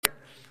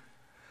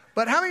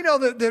But how many know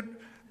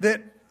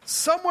that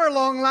somewhere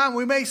along the line,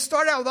 we may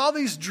start out with all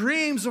these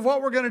dreams of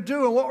what we're going to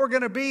do and what we're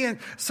going to be. And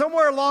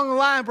somewhere along the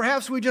line,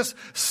 perhaps we just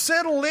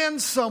settle in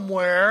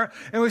somewhere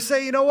and we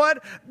say, you know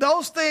what?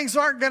 Those things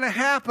aren't going to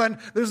happen.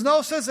 There's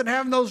no sense in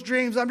having those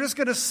dreams. I'm just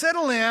going to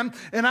settle in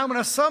and I'm going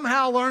to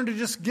somehow learn to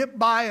just get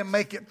by and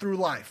make it through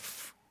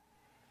life.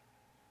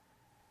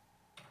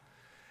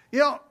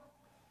 You know,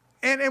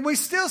 and we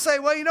still say,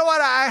 well, you know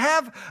what?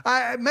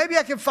 Maybe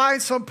I can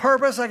find some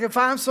purpose. I can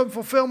find some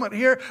fulfillment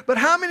here. But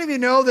how many of you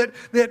know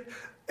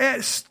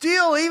that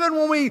still, even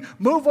when we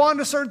move on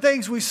to certain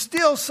things, we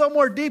still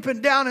somewhere deep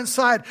and down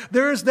inside,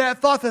 there is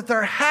that thought that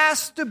there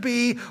has to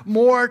be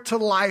more to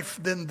life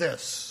than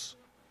this.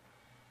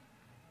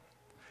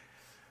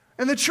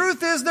 And the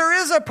truth is, there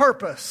is a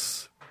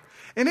purpose.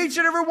 And each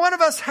and every one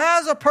of us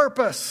has a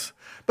purpose.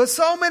 But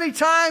so many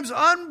times,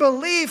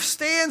 unbelief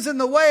stands in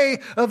the way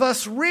of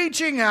us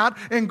reaching out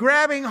and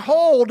grabbing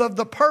hold of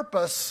the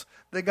purpose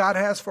that God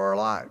has for our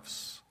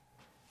lives.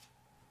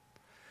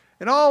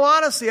 In all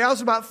honesty, I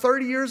was about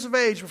 30 years of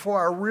age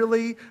before I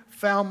really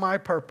found my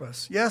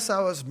purpose. Yes,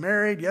 I was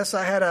married. Yes,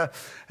 I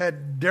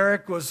had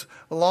Derek was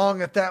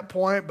along at that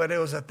point, but it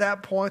was at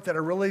that point that I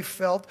really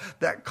felt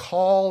that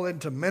call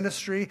into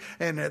ministry.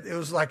 And it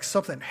was like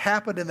something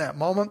happened in that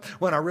moment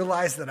when I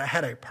realized that I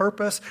had a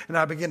purpose and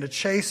I began to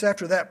chase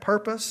after that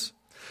purpose.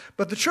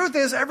 But the truth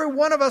is, every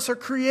one of us are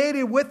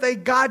created with a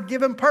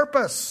God-given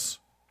purpose.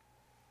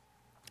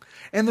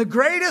 And I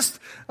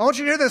want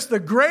you to hear this, the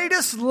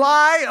greatest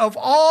lie of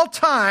all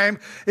time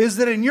is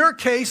that in your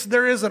case,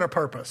 there isn't a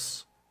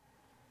purpose.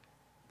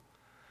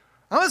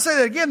 I'm going to say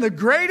that again. The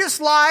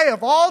greatest lie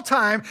of all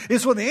time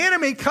is when the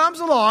enemy comes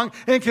along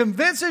and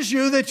convinces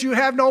you that you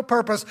have no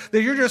purpose,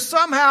 that you're just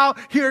somehow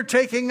here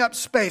taking up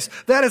space.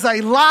 That is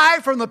a lie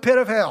from the pit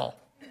of hell.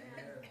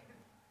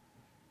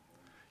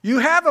 You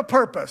have a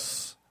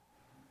purpose.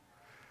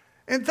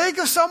 And think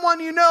of someone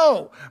you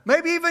know,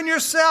 maybe even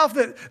yourself,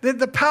 that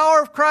the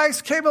power of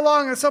Christ came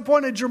along at some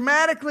point and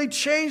dramatically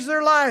changed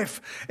their life.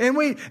 And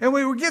we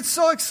get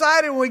so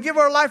excited when we give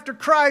our life to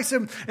Christ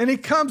and He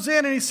comes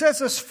in and He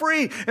sets us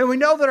free. And we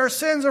know that our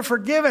sins are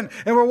forgiven.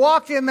 And we're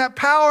walking in that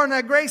power and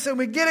that grace and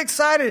we get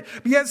excited.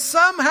 But yet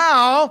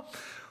somehow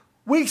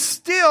we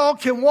still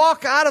can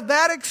walk out of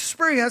that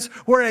experience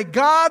where a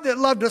God that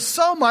loved us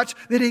so much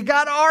that He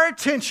got our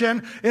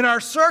attention in our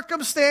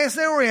circumstance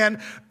that we're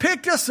in,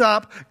 picked us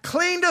up,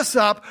 cleaned us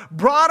up,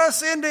 brought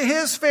us into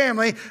His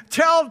family,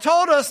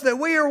 told us that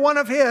we are one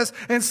of His,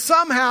 and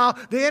somehow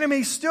the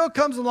enemy still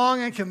comes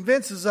along and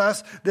convinces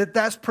us that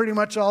that's pretty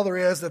much all there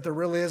is, that there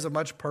really isn't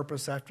much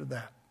purpose after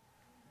that.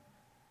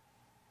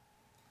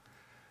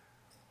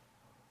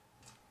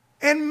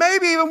 And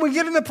maybe even we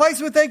get in the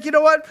place we think, you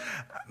know what,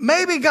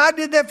 maybe God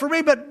did that for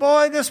me, but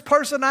boy, this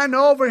person I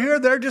know over here,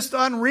 they're just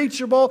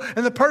unreachable.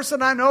 And the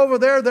person I know over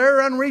there,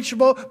 they're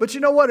unreachable. But you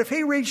know what, if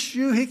He reached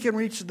you, He can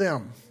reach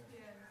them.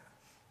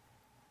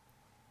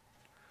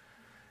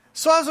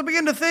 So as I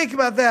begin to think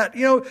about that,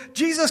 you know,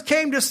 Jesus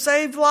came to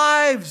save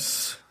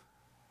lives.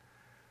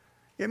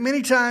 Yet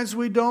many times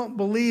we don't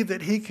believe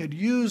that He could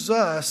use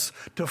us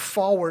to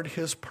forward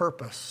His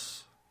purpose.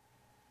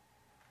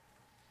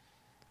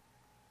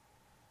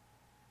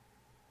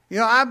 You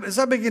know, as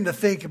I begin to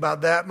think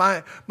about that,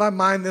 my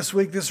mind this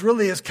week, this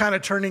really is kind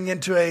of turning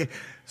into a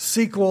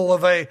sequel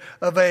to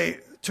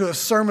a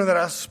sermon that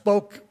I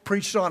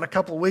preached on a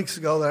couple of weeks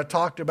ago that I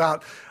talked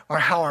about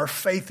how our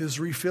faith is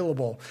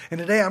refillable. And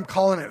today I'm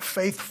calling it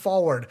faith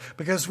forward,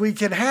 because we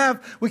can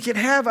have,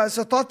 as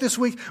I thought this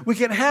week, we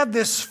can have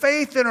this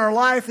faith in our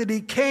life that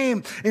He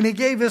came and He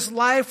gave His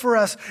life for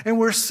us and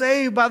we're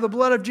saved by the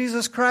blood of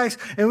Jesus Christ.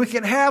 And we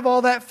can have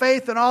all that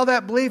faith and all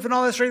that belief and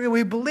all that strength and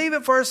we believe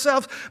it for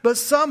ourselves. But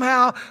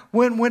somehow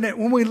when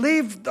we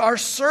leave our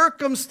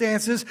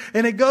circumstances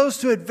and it goes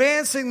to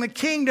advancing the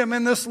kingdom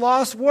in this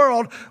lost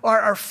world,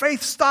 our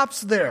faith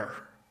stops there.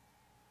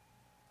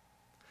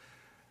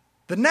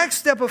 The next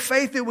step of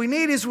faith that we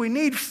need is we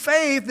need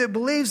faith that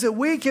believes that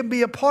we can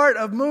be a part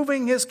of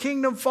moving His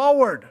kingdom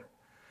forward.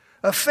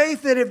 A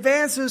faith that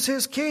advances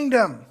His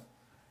kingdom.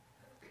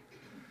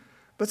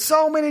 But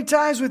so many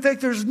times we think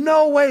there's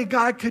no way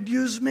God could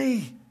use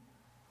me.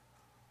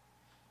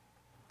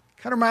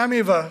 Kind of remind me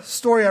of a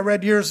story I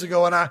read years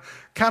ago, and I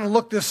kind of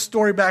looked this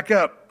story back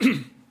up.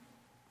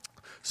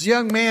 It's a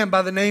young man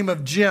by the name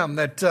of Jim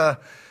that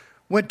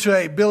went to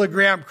a Billy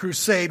Graham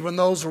crusade when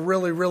those were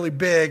really, really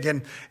big.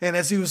 And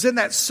as he was in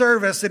that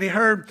service and he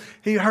heard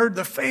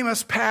the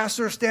famous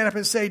pastor stand up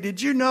and say,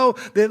 did you know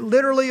that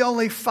literally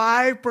only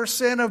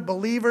 5% of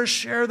believers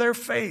share their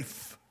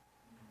faith?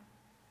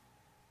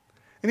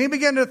 And he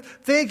began to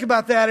think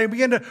about that. He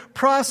began to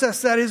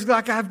process that. He's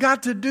like, I've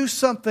got to do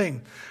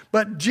something.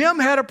 But Jim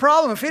had a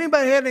problem. If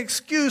anybody had an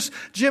excuse,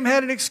 Jim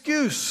had an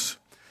excuse.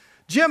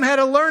 Jim had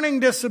a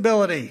learning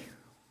disability.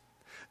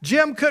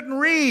 Jim couldn't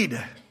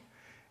read.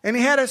 And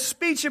he had a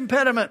speech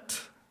impediment.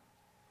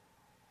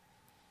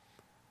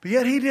 But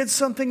yet he did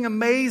something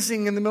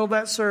amazing in the middle of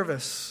that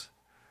service.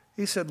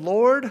 He said,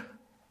 Lord,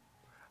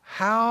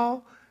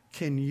 how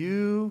can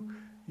you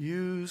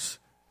use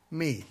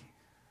me?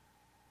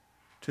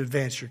 to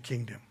advance your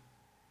kingdom.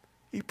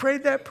 He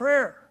prayed that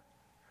prayer.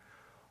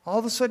 All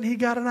of a sudden, he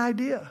got an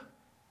idea.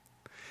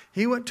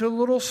 He went to a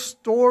little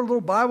store,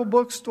 little Bible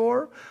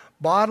bookstore,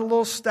 bought a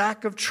little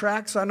stack of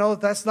tracts. I know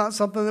that's not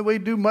something that we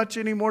do much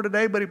anymore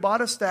today, but he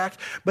bought a stack.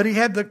 But he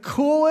had the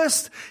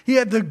coolest, he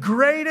had the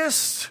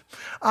greatest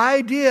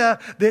idea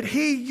that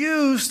he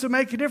used to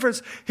make a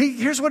difference.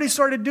 Here's what he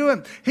started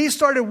doing. He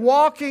started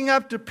walking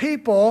up to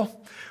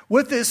people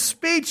with his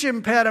speech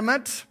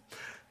impediment,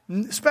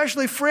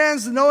 especially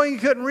friends, knowing he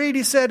couldn't read.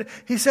 He said,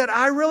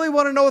 I really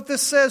want to know what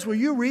this says. Will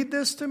you read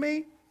this to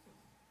me?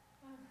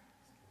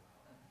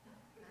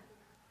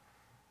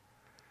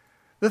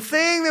 The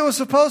thing that was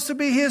supposed to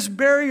be his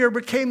barrier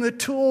became the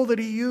tool that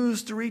he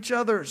used to reach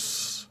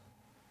others.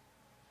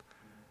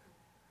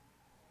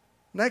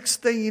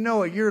 Next thing you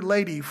know, a year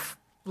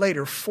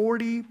later,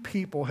 40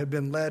 people had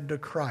been led to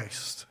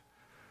Christ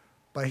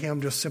by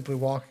him just simply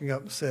walking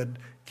up and said,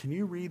 can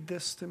you read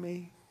this to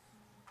me?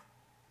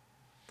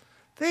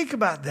 Think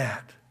about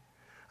that.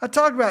 I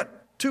talked about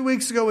 2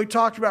 weeks ago, we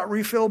talked about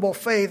refillable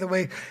faith, and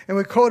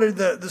we quoted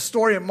the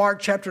story in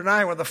Mark chapter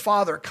 9 where the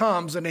father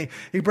comes and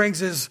he brings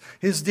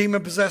his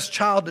demon-possessed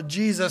child to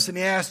Jesus, and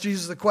he asks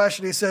Jesus the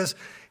question. He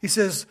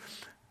says,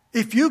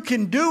 if you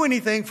can do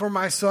anything for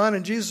my son,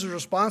 and Jesus'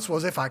 response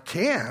was, if I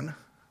can.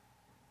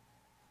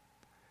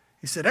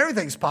 He said,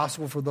 everything's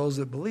possible for those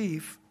that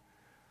believe.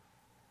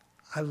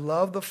 I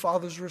love the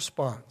father's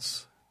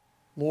response.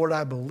 Lord,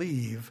 I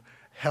believe,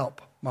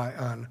 help my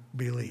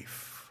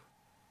unbelief.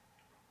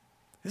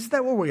 Isn't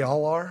that where we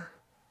all are?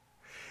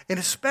 And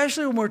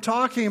especially when we're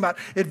talking about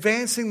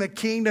advancing the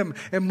kingdom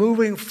and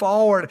moving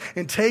forward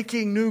and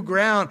taking new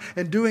ground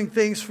and doing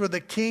things for the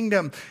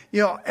kingdom.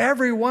 You know,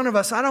 every one of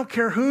us, I don't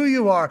care who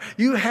you are,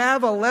 you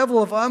have a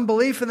level of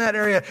unbelief in that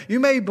area. You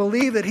may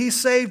believe that he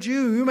saved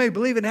you. You may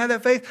believe and have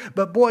that faith.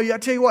 But boy, I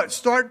tell you what,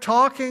 start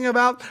talking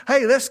about,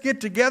 hey, let's get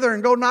together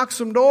and go knock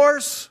some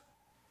doors.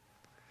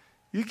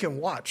 You can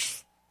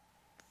watch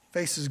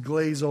faces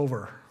glaze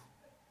over.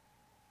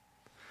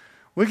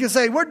 We can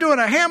say, we're doing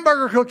a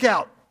hamburger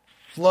cookout.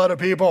 Flood of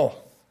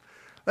people.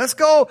 Let's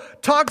go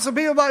talk to some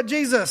people about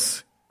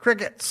Jesus.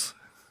 Crickets.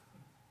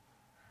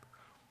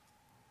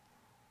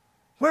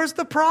 Where's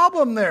the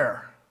problem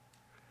there?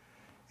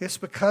 It's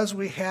because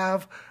we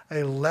have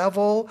a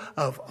level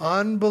of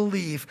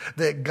unbelief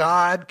that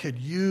God could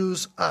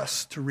use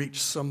us to reach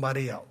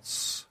somebody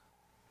else.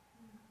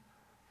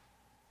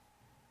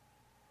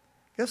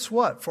 Guess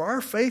what? For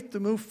our faith to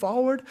move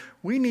forward,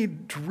 we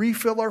need to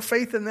refill our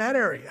faith in that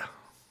area.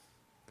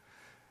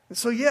 And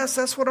so, yes,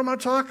 that's what I'm going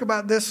to talk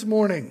about this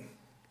morning.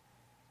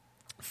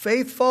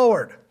 Faith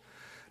forward.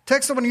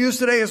 Text I'm going to use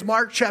today is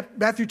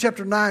Matthew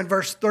chapter 9,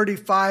 verse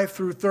 35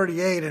 through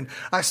 38. And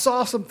I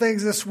saw some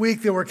things this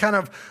week that were kind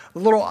of a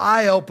little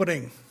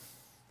eye-opening. It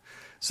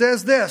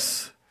says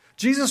this,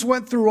 Jesus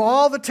went through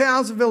all the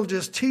towns and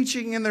villages,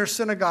 teaching in their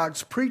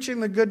synagogues, preaching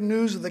the good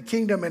news of the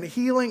kingdom, and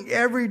healing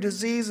every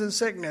disease and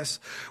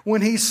sickness.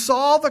 When he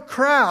saw the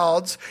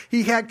crowds,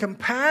 he had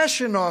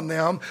compassion on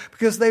them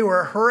because they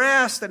were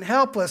harassed and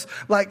helpless,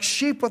 like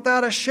sheep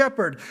without a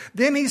shepherd.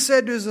 Then he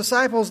said to his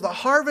disciples, the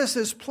harvest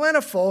is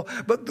plentiful,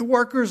 but the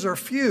workers are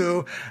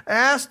few.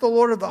 Ask the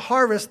Lord of the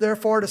harvest,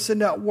 therefore, to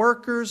send out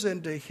workers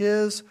into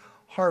his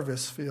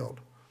harvest field.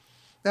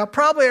 Now,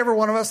 probably every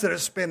one of us that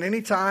has spent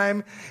any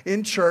time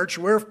in church,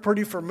 we're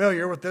pretty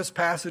familiar with this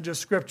passage of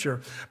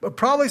Scripture. But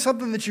probably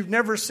something that you've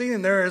never seen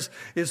in there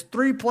is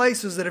three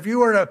places that if you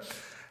were to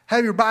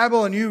have your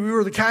Bible and you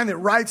were the kind that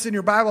writes in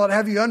your Bible, I'd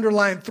have you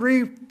underline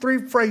three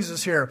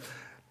phrases here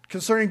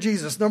concerning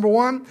Jesus. Number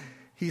one,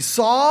 he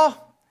saw,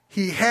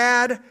 he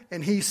had,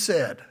 and he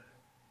said.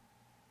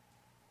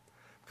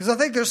 Because I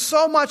think there's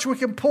so much we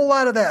can pull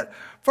out of that.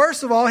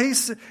 First of all, it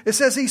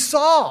says he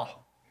saw.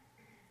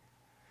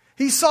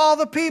 He saw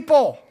the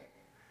people.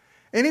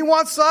 And he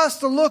wants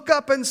us to look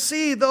up and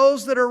see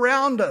those that are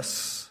around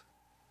us.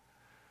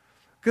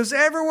 Because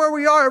everywhere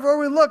we are, everywhere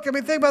we look, I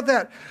mean, think about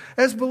that.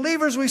 As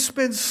believers, we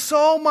spend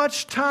so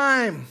much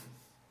time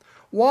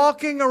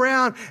walking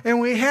around, and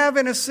we have,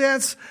 in a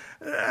sense,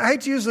 I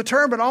hate to use the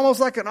term, but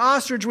almost like an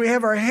ostrich, we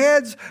have our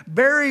heads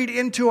buried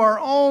into our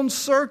own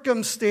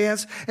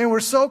circumstance, and we're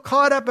so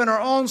caught up in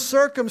our own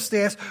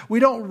circumstance, we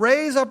don't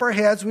raise up our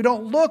heads, we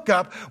don't look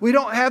up, we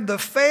don't have the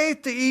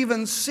faith to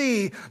even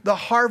see the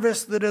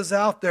harvest that is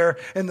out there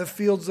and the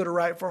fields that are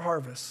ripe for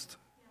harvest.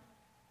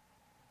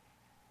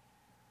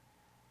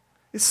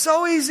 It's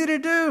so easy to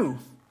do.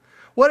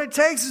 What it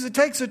takes is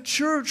a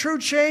true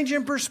change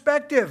in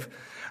perspective.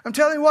 I'm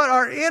telling you what,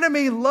 our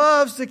enemy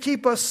loves to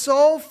keep us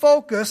so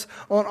focused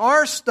on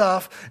our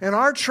stuff and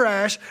our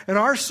trash and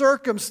our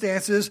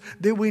circumstances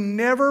that we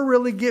never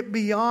really get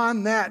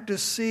beyond that to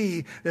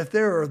see that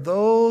there are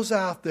those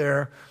out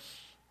there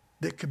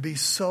that could be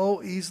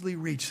so easily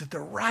reached, that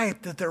they're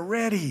ripe, that they're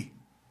ready.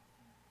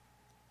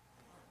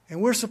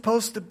 And we're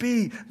supposed to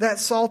be that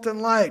salt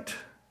and light.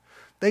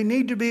 They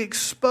need to be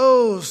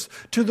exposed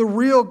to the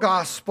real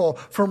gospel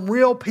from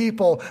real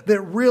people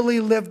that really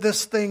live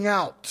this thing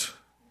out.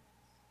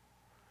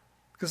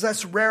 Because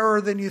that's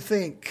rarer than you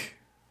think.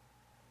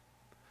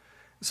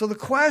 So the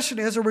question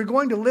is, are we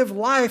going to live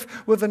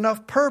life with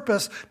enough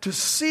purpose to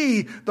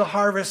see the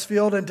harvest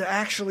field and to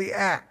actually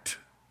act?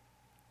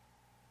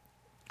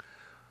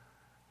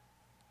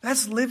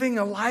 That's living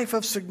a life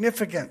of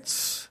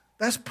significance.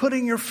 That's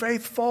putting your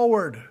faith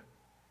forward.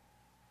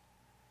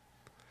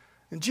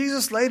 And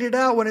Jesus laid it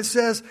out when it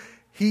says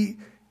he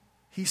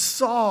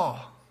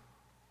saw,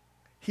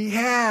 he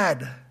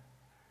had,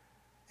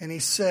 and he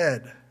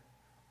said.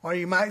 Or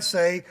you might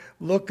say,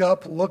 look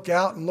up, look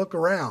out, and look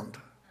around.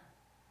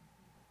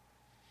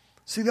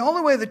 See, the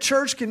only way the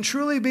church can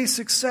truly be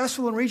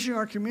successful in reaching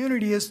our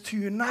community is to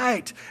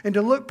unite and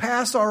to look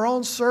past our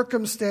own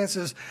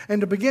circumstances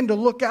and to begin to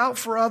look out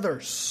for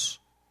others.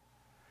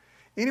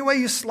 Any way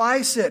you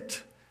slice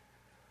it,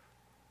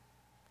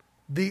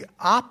 the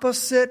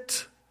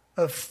opposite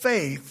of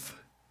faith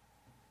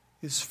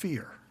is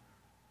fear.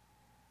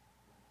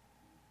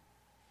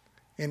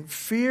 And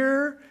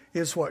fear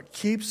is what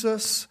keeps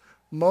us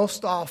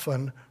most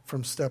often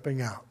from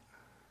stepping out.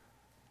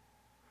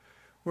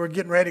 We're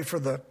getting ready for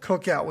the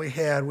cookout we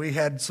had. We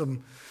had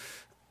some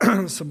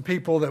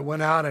people that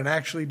went out and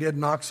actually did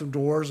knock some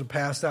doors and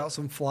passed out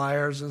some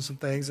flyers and some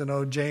things. I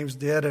know James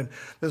did. And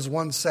this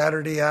one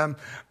Saturday, I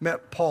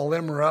met Paul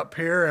Emmer up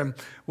here, and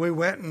we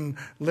went and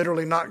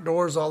literally knocked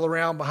doors all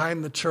around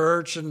behind the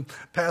church and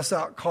passed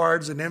out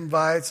cards and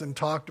invites and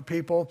talked to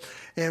people.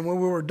 And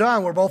when we were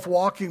done, we're both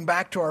walking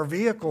back to our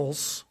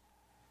vehicles,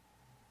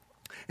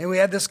 and we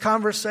had this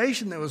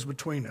conversation that was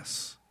between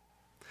us.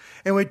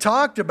 And we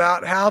talked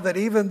about how that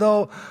even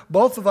though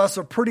both of us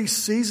are pretty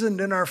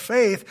seasoned in our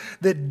faith,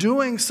 that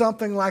doing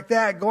something like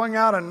that, going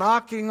out and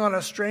knocking on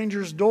a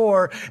stranger's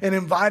door and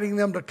inviting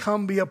them to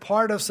come be a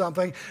part of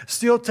something,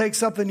 still takes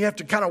something you have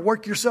to kind of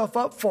work yourself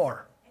up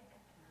for.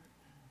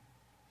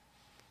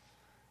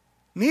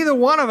 Neither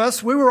one of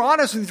us, we were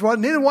honest with each other,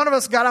 neither one of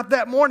us got up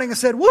that morning and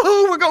said,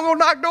 woohoo, we're going to go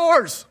knock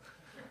doors.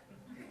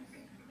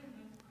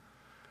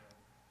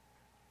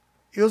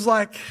 It was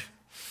like,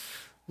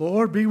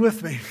 Lord, be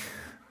with me.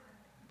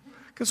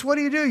 Because what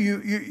do?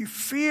 You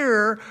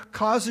fear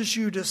causes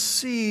you to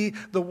see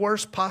the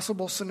worst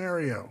possible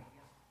scenario.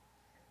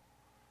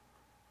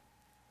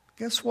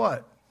 Guess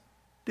what?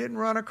 Didn't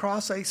run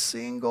across a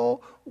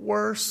single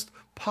worst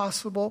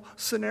possible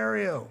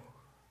scenario.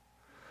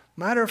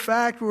 Matter of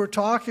fact, we were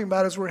talking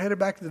about as we're headed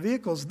back to the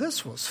vehicles,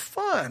 this was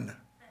fun.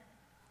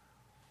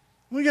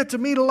 We got to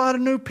meet a lot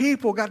of new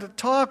people, got to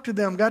talk to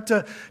them, got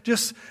to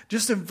just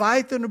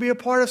invite them to be a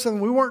part of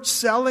something. We weren't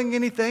selling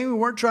anything. We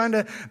weren't trying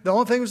to, the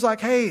only thing was like,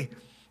 hey,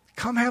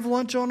 come have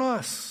lunch on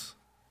us.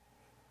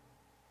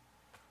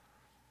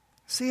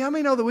 See, how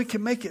many know that we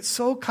can make it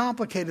so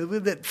complicated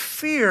that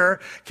fear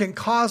can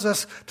cause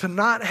us to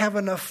not have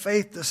enough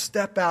faith to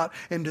step out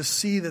and to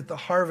see that the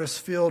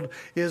harvest field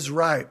is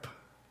ripe?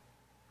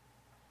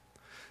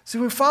 See,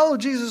 we follow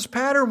Jesus'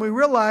 pattern. We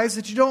realize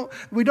that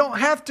we don't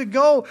have to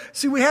go.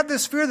 See, we have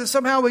this fear that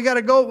somehow we got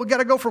to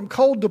go from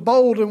cold to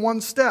bold in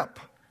one step.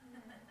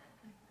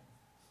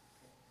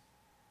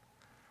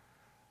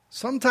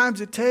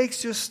 Sometimes it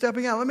takes just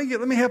stepping out.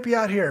 Let me help you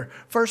out here.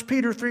 1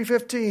 Peter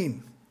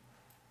 3:15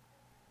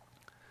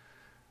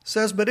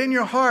 says, "But in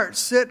your heart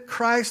set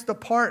Christ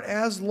apart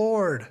as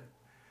Lord."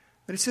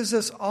 And he says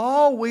this,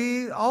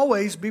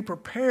 always be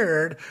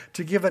prepared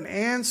to give an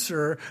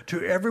answer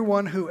to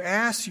everyone who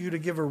asks you to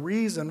give a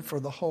reason for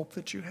the hope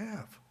that you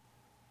have.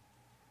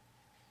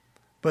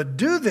 But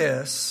do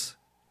this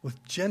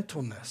with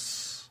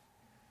gentleness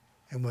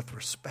and with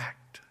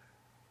respect.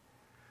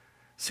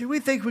 See, we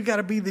think we got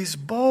to be these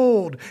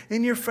bold,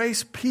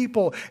 in-your-face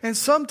people, and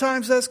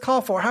sometimes that's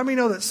called for. How many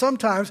know that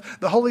sometimes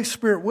the Holy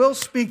Spirit will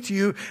speak to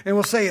you and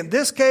will say, in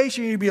this case,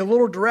 you need to be a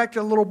little direct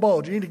and a little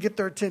bold. You need to get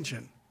their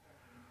attention.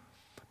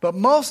 But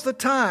most of the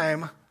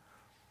time,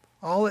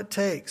 all it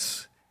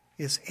takes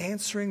is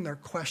answering their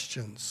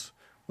questions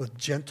with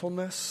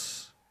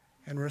gentleness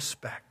and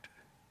respect.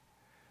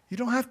 You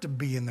don't have to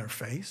be in their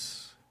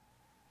face.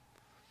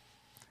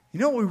 You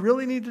know what we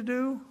really need to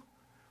do?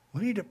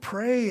 We need to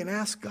pray and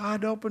ask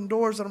God to open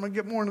doors, and I'm going to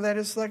get more into that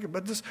in a second.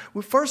 But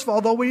first of all,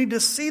 though, we need to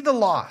see the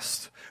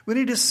lost. We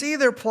need to see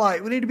their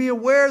plight. We need to be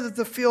aware that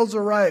the fields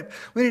are ripe.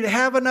 We need to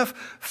have enough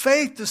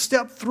faith to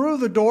step through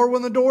the door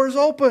when the door is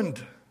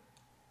opened.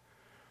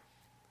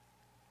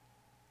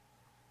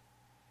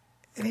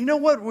 And you know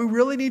what we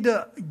really need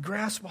to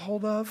grasp a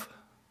hold of?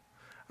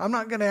 I'm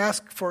not going to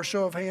ask for a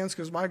show of hands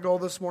because my goal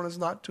this morning is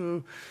not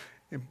to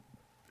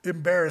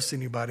embarrass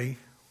anybody.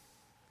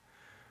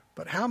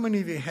 But how many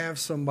of you have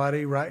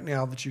somebody right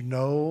now that you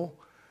know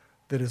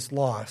that is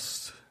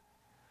lost,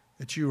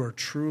 that you are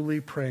truly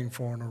praying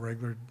for on a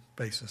regular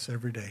basis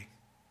every day?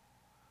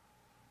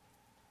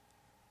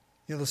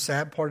 You know, the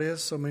sad part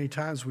is so many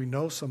times we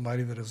know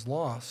somebody that is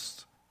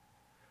lost,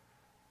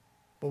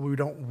 but we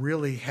don't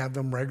really have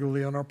them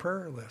regularly on our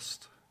prayer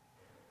list.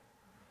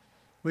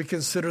 We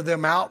consider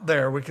them out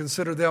there. We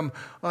consider them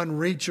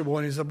unreachable.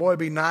 And he said, boy, it'd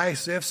be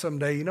nice if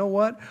someday. You know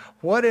what?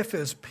 What if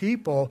as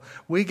people,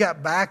 we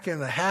got back in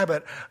the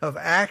habit of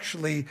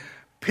actually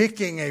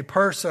picking a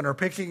person or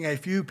picking a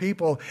few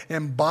people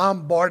and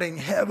bombarding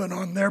heaven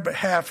on their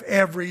behalf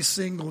every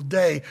single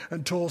day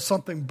until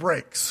something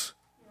breaks.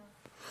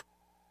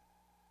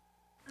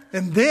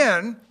 And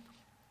then,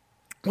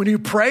 when you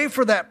pray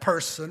for that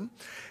person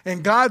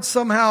and God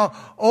somehow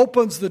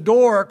opens the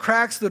door or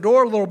cracks the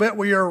door a little bit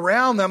where you're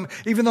around them,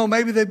 even though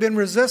maybe they've been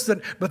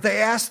resistant, but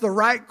they ask the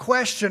right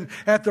question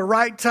at the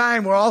right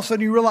time where all of a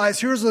sudden you realize,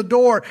 here's the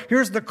door,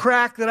 here's the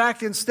crack that I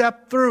can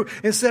step through.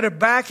 Instead of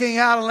backing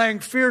out and letting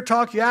fear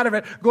talk you out of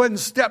it, go ahead and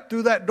step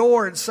through that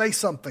door and say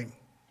something.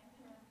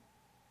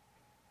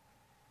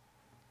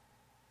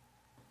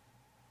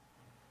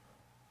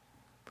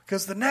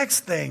 Because the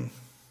next thing,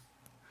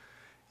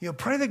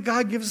 pray that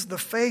God gives us the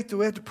faith.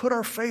 We have to put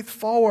our faith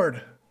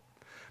forward.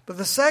 But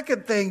the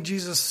second thing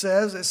Jesus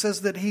says, it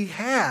says that he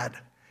had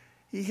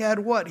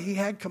what? He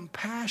had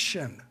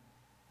compassion.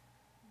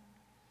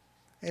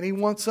 And he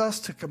wants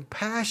us to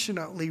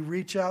compassionately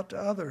reach out to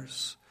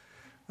others.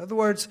 In other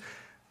words,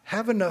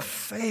 have enough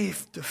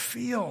faith to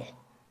feel.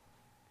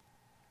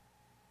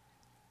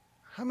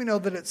 How many know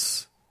that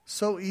it's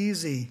so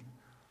easy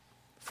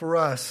for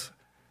us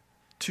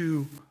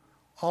to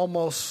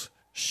almost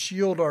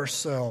shield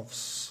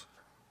ourselves?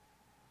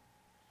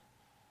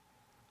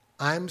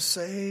 I'm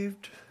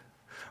saved.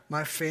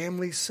 My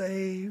family's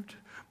saved.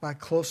 My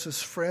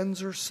closest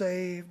friends are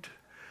saved.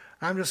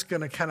 I'm just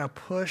going to kind of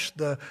push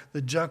the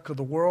junk of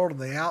the world and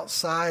the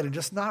outside and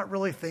just not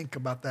really think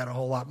about that a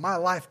whole lot. My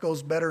life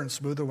goes better and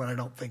smoother when I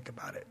don't think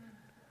about it.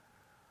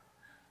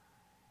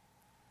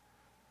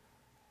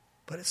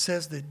 But it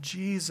says that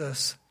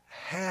Jesus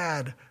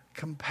had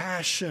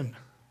compassion.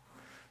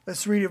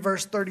 Let's read it.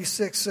 Verse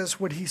 36 says,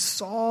 when he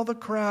saw the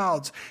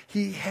crowds,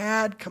 he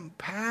had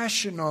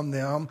compassion on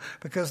them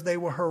because they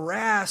were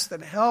harassed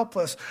and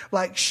helpless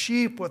like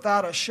sheep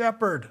without a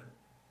shepherd.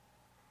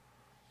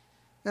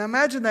 Now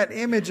imagine that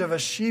image of a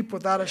sheep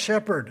without a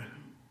shepherd.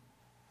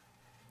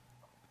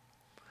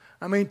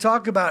 I mean,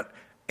 talk about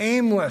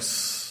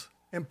aimless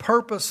and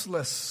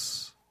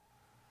purposeless.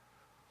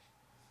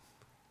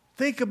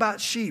 Think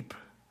about sheep.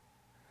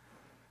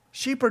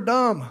 Sheep are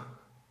dumb.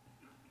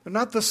 They're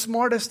not the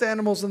smartest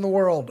animals in the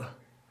world.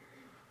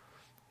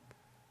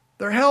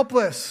 They're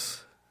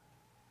helpless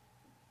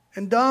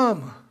and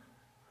dumb.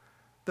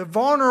 They're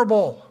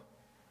vulnerable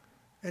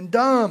and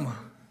dumb.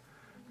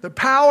 They're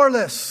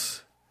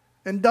powerless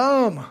and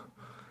dumb.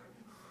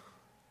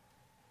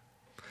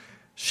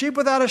 Sheep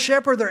without a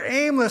shepherd, they're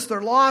aimless,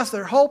 they're lost,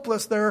 they're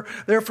hopeless, they're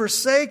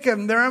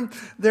forsaken,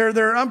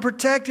 they're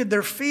unprotected,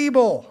 they're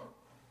feeble.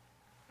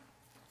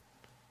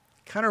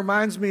 Kind of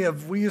reminds me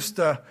of, we used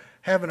to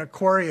have an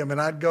aquarium, and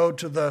I'd go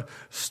to the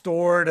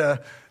store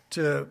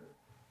to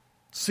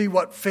see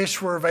what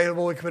fish were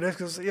available.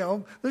 Because,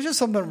 there's just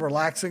something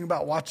relaxing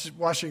about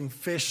watching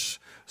fish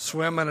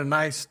swim in a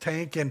nice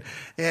tank. And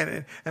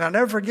I'll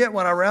never forget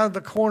when I rounded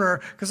the corner,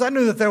 because I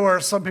knew that there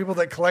were some people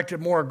that collected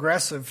more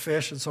aggressive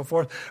fish and so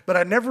forth, but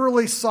I never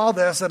really saw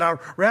this. And I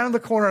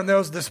rounded the corner, and there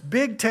was this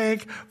big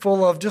tank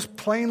full of just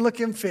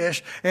plain-looking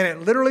fish, and it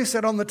literally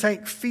said on the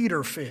tank,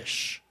 feeder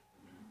fish.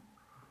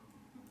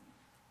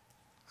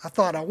 I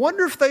thought, I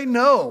wonder if they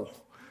know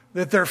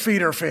that they're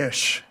feeder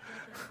fish.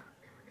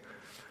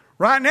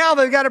 Right now,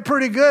 they've got it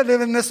pretty good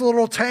living in this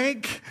little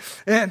tank,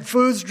 and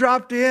food's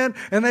dropped in,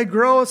 and they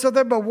grow and stuff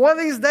there. But one of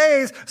these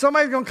days,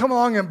 somebody's going to come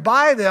along and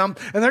buy them,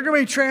 and they're going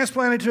to be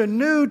transplanted to a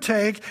new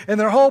tank, and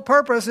their whole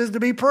purpose is to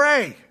be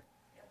prey.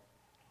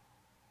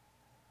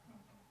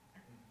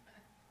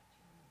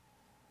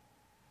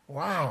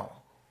 Wow.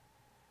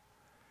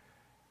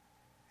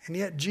 And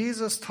yet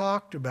Jesus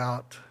talked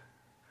about,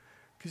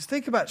 because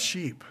think about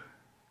sheep.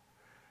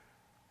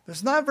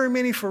 There's not very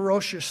many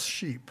ferocious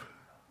sheep.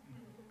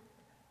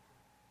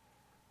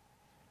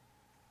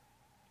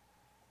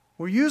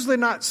 We're usually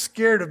not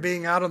scared of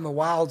being out in the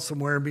wild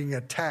somewhere and being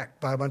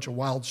attacked by a bunch of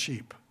wild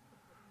sheep.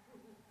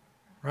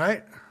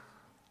 Right?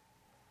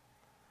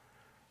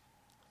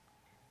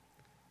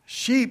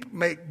 Sheep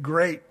make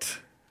great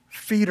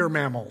feeder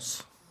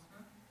mammals.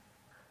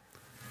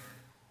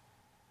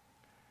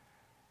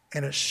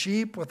 And a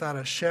sheep without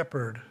a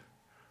shepherd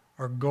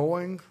are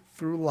going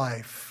through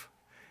life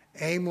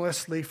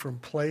aimlessly from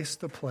place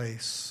to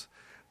place.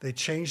 They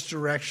change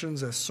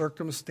directions as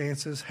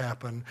circumstances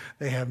happen.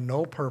 They have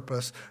no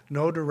purpose,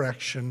 no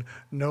direction,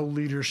 no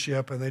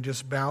leadership, and they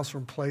just bounce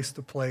from place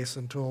to place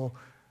until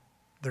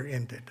they're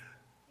ended.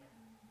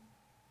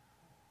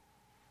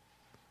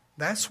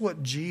 That's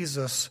what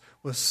Jesus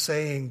was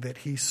saying that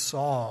he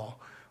saw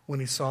when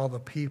he saw the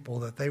people,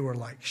 that they were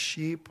like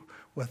sheep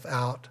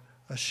without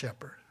a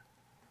shepherd.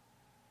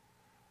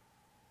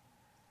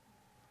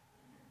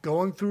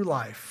 Going through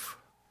life,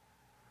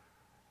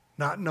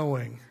 not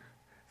knowing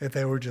that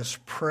they were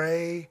just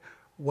prey,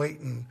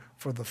 waiting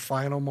for the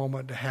final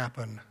moment to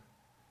happen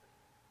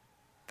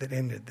that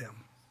ended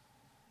them.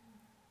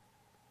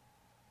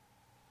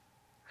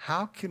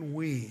 How can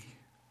we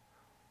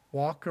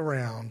walk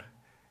around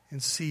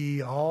and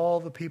see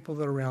all the people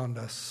that are around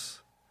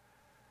us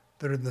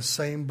that are in the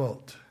same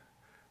boat?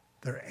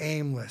 They're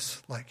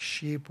aimless, like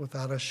sheep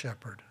without a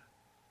shepherd.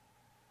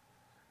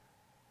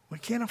 We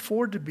can't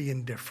afford to be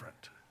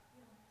indifferent.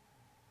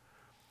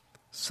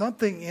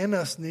 Something in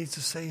us needs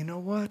to say, you know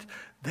what?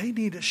 They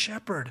need a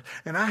shepherd.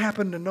 And I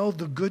happen to know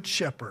the good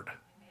shepherd.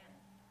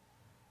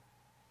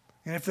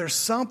 And if there's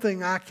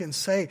something I can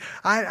say,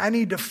 I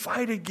need to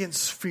fight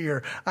against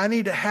fear. I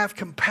need to have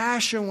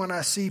compassion when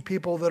I see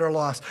people that are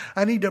lost.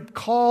 I need to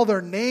call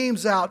their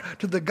names out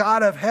to the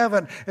God of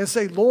heaven and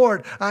say,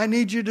 Lord, I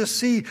need you to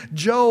see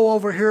Joe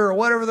over here or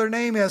whatever their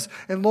name is.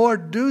 And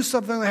Lord, do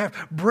something they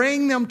have.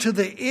 Bring them to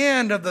the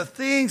end of the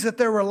things that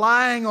they're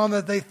relying on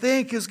that they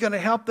think is going to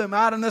help them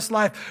out in this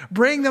life.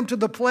 Bring them to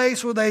the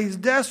place where they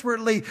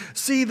desperately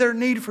see their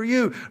need for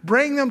you.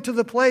 Bring them to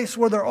the place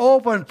where they're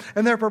open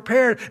and they're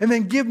prepared. And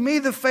then give me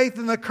the faith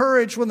and the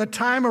courage when the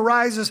time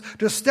arises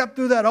to step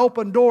through that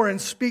open door and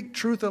speak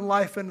truth and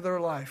life into their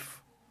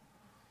life.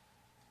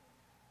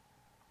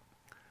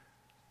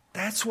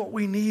 That's what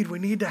we need. We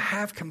need to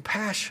have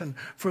compassion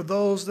for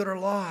those that are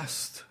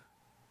lost.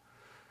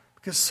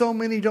 Because so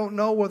many don't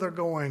know where they're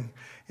going.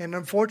 And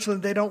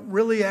unfortunately, they don't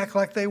really act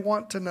like they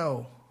want to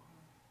know.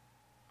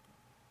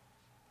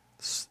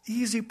 It's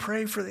easy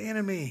prey for the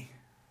enemy.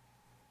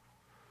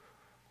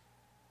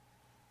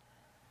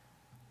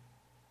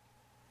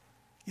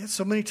 Yet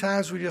so many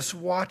times we just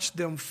watch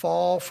them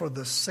fall for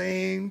the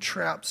same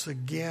traps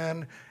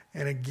again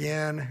and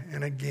again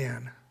and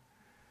again.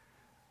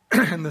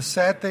 And the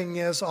sad thing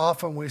is,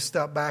 often we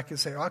step back and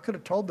say, I could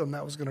have told them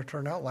that was going to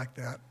turn out like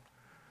that.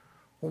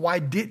 Well, why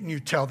didn't you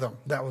tell them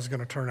that was going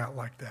to turn out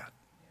like that?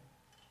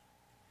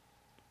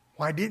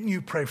 Why didn't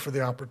you pray for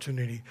the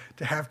opportunity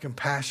to have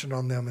compassion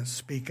on them and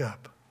speak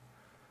up?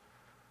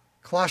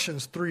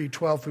 Colossians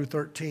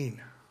 3:12-13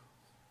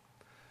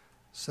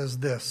 says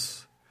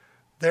this.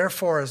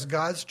 Therefore, as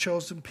God's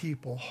chosen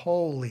people,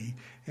 holy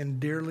and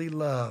dearly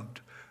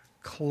loved,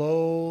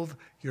 clothe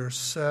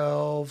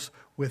yourselves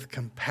with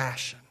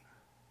compassion,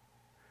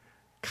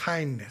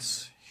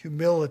 kindness,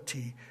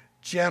 humility,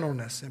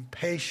 gentleness, and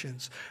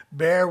patience.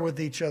 Bear with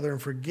each other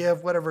and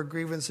forgive whatever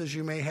grievances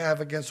you may have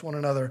against one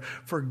another.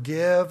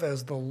 Forgive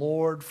as the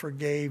Lord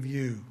forgave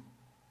you.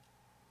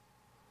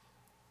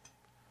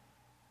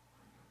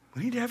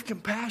 We need to have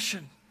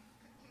compassion.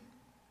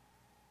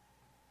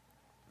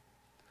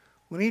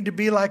 We need to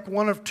be like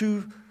one of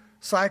two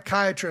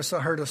psychiatrists I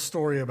heard a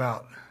story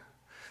about.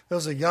 There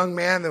was a young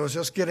man that was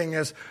just getting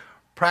his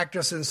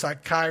practice in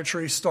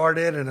psychiatry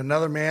started, and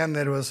another man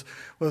that was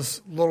a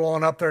little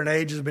on up there in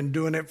age, has been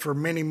doing it for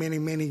many, many,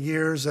 many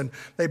years, and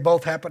they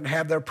both happened to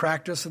have their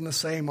practice in the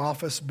same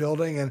office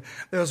building. And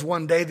there was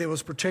one day that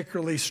was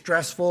particularly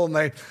stressful,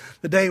 and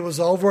the day was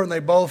over, and they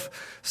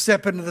both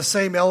step into the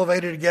same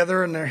elevator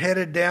together, and they're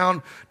headed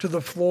down to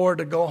the floor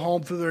to go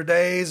home through their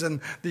days.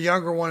 And the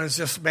younger one is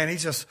just,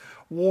 he's just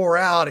wore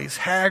out. He's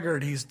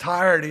haggard. He's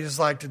tired. He's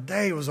like,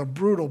 today was a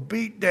brutal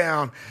beat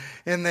down.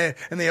 And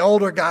the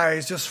older guy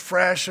is just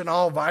fresh and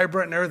all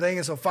vibrant and everything.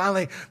 And so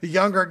finally, the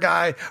younger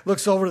guy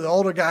looks over to the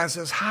older guy and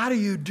says, how do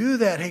you do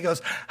that? He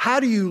goes, how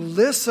do you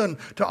listen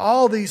to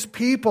all these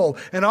people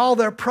and all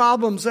their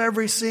problems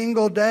every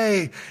single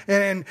day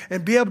and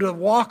be able to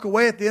walk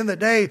away at the end of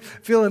the day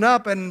feeling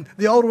up? And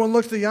the older one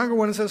looks at the younger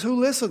one and says, who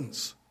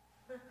listens?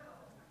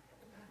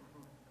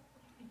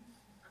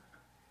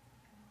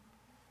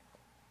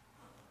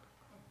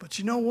 But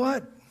you know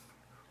what?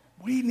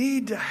 We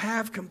need to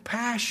have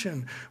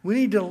compassion. We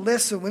need to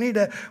listen. We need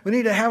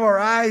to have our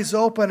eyes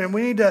open, and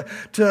we need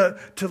to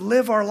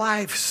live our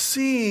life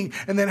seeing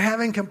and then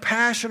having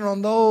compassion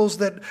on those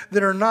that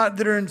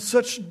are in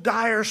such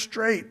dire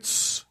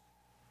straits.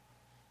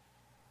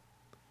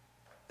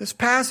 This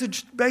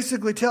passage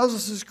basically tells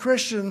us as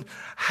Christians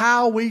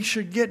how we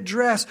should get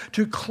dressed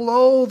to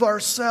clothe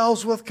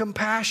ourselves with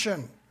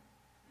compassion.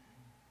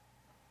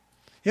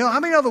 You know,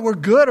 how many know that we're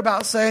good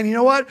about saying, you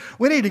know what?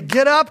 We need to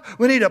get up.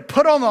 We need to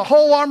put on the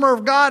whole armor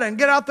of God and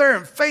get out there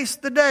and face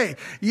the day.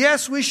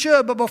 Yes, we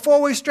should. But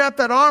before we strap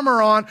that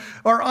armor on,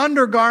 our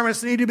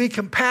undergarments need to be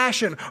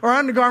compassion. Our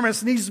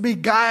undergarments needs to be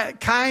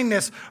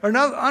kindness. Our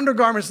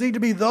undergarments need to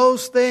be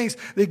those things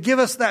that give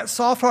us that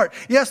soft heart.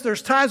 Yes,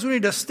 there's times we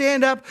need to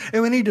stand up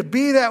and we need to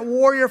be that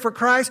warrior for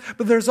Christ.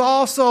 But there's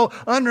also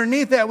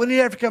underneath that, we need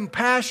to have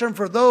compassion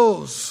for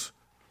those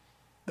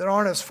that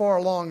aren't as far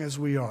along as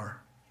we are.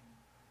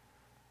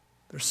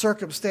 Their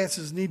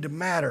circumstances need to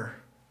matter.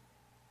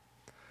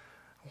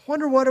 I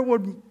wonder what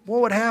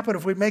would happen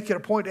if we make it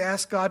a point to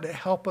ask God to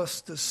help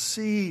us to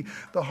see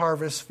the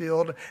harvest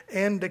field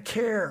and to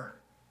care.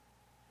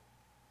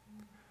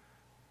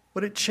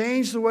 Would it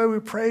change the way we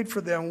prayed for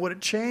them? Would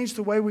it change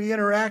the way we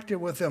interacted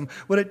with them?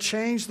 Would it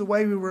change the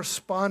way we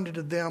responded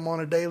to them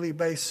on a daily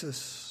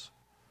basis?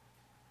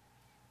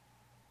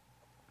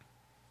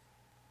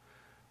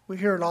 We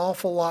hear an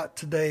awful lot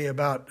today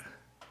about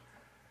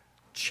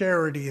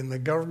charity, and the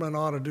government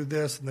ought to do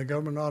this and the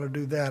government ought to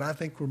do that. I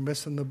think we're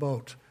missing the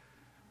boat.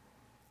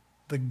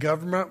 The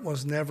government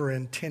was never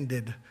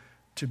intended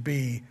to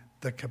be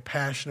the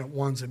compassionate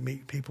ones that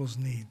meet people's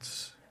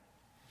needs.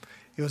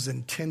 It was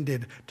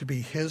intended to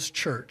be His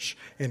church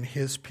and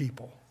His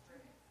people.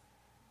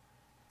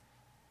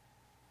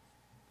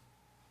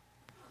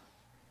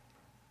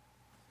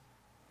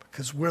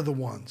 because we're the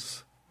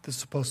ones that's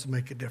supposed to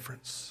make a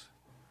difference.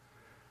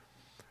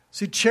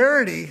 See,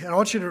 charity, and I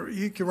want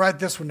you can write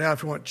this one down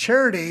if you want.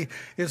 The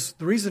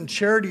reason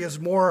charity is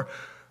more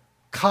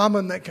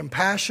common than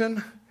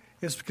compassion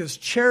is because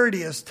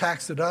charity is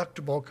tax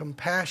deductible.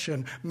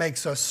 Compassion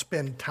makes us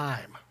spend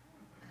time.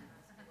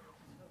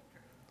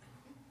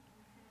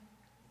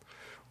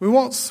 We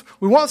want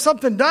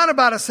something done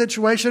about a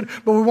situation,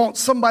 but we want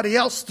somebody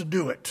else to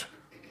do it.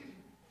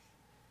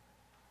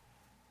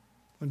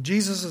 When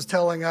Jesus is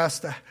telling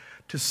us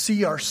to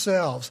see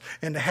ourselves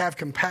and to have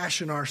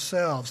compassion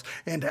ourselves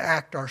and to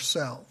act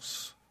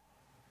ourselves.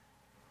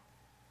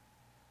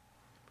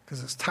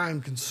 Because it's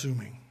time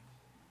consuming.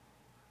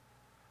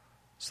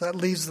 So that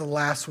leaves the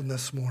last one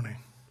this morning.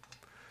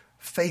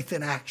 Faith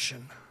in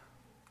action.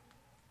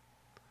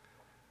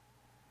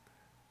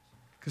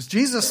 Because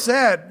Jesus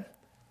said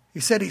he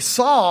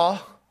saw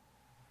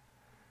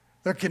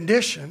their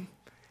condition.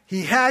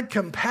 He had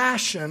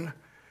compassion.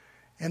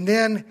 And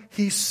then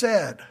he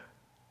said,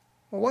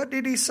 well, what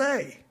did he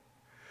say?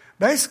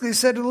 Basically, he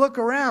said to look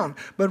around.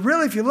 But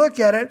really, if you look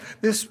at it,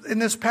 in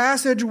this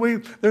passage,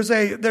 there's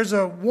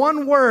a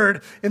one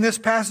word in this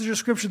passage of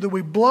Scripture that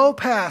we blow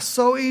past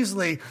so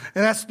easily,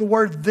 and that's the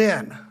word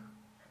then.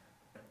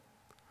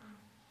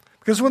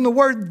 Because when the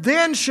word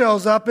then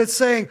shows up, it's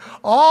saying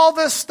all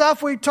this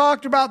stuff we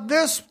talked about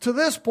to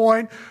this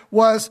point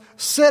was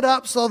set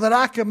up so that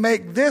I can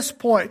make this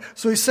point.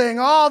 So he's saying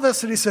all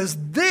this, and he says,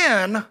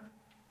 then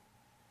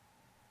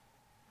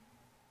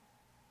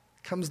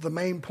comes the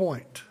main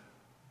point.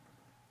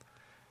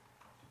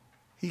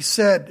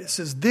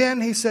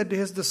 Then he said to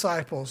his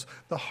disciples,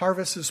 the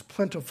harvest is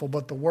plentiful,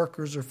 but the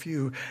workers are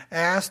few.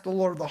 Ask the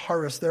Lord of the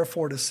harvest,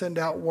 therefore, to send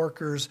out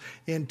workers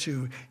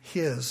into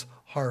his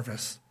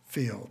harvest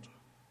field.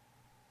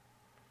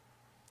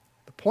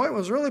 The point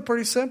was really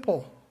pretty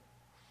simple.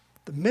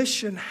 The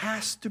mission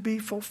has to be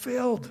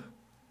fulfilled.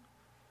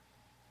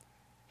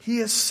 He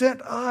has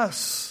sent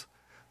us.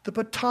 The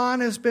baton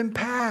has been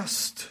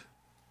passed.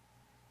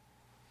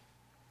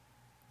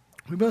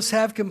 We must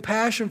have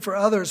compassion for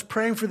others,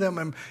 praying for them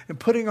and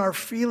putting our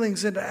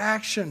feelings into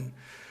action.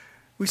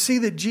 We see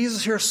that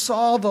Jesus here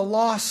saw the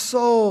lost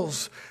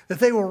souls, that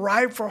they were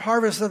ripe for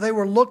harvest, that they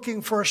were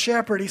looking for a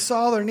shepherd. He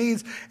saw their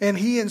needs, and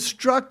he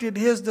instructed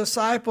his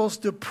disciples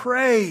to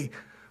pray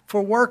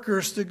for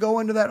workers to go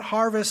into that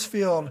harvest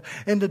field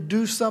and to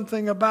do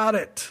something about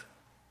it.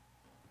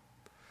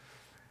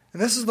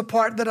 And this is the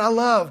part that I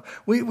love.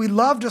 We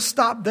love to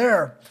stop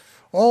there.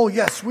 Oh,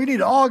 yes, we need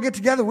to all get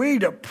together. We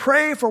need to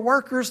pray for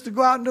workers to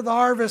go out into the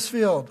harvest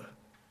field.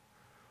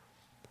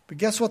 But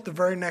guess what the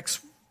very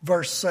next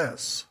verse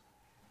says?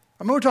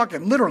 I mean, we're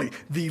talking literally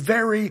the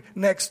very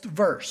next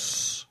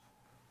verse.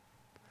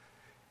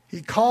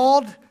 He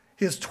called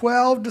his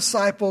 12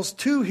 disciples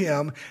to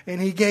him,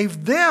 and he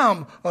gave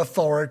them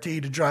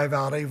authority to drive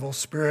out evil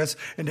spirits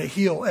and to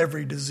heal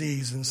every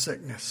disease and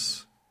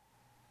sickness.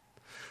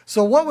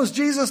 So what was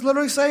Jesus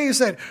literally saying? He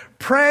said,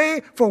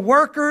 pray for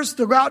workers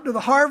to go out to the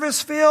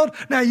harvest field.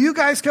 Now you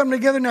guys come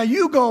together. Now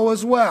you go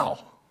as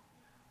well.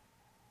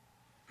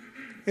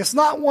 It's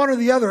not one or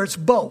the other. It's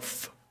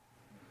both.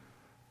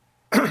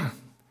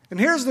 And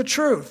here's the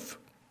truth.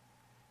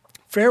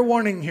 Fair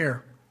warning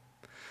here.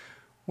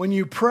 When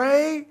you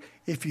pray,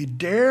 if you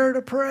dare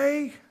to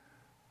pray,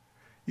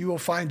 you will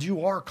find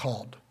you are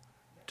called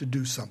to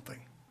do something.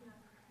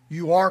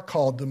 You are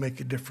called to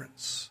make a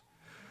difference.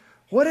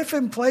 What if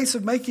in place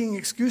of making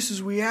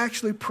excuses, we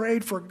actually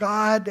prayed for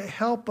God to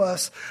help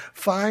us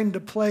find a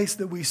place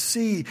that we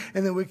see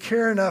and that we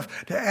care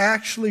enough to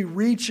actually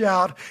reach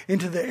out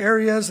into the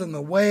areas and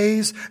the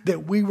ways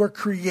that we were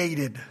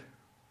created?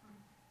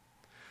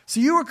 So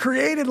you were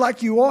created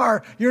like you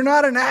are. You're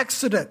not an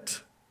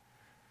accident.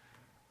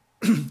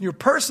 Your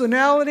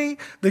personality,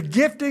 the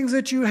giftings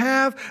that you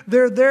have,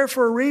 they're there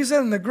for a reason.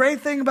 And the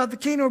great thing about the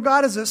kingdom of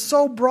God is it's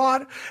so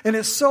broad and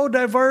it's so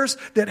diverse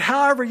that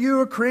however you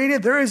were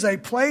created, there is a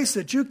place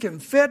that you can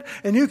fit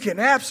and you can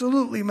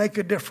absolutely make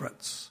a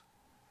difference.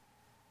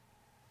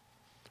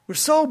 We're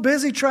so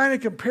busy trying to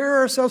compare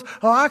ourselves.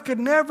 Oh, I could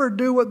never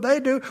do what they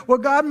do. Well,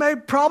 God may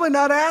probably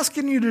not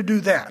asking you to do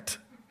that.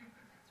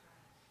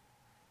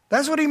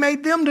 That's what he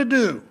made them to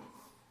do.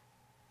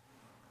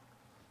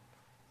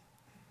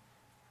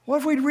 What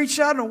if we'd reached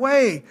out in a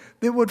way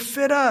that would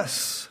fit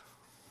us?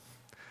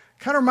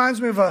 Kind of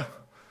reminds me of a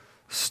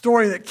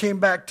story that came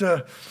back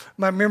to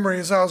my memory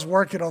as I was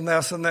working on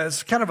this. And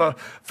it's kind of a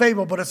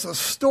fable, but it's a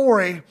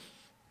story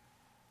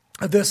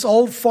of this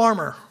old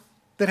farmer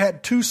that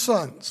had two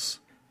sons.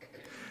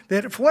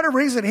 That for whatever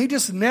reason, he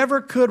just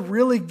never could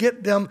really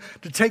get them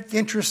to take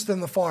interest in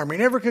the farm. He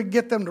never could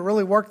get them to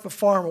really work the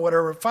farm or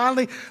whatever.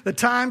 Finally, the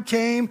time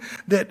came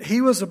that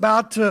he was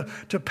about to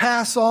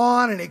pass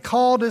on, and he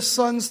called his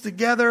sons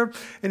together,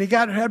 and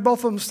had both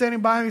of them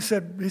standing by him.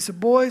 He said,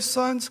 boys,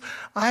 sons,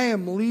 I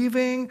am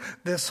leaving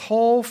this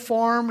whole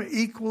farm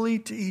equally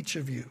to each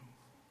of you.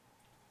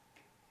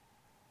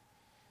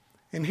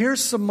 And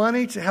here's some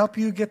money to help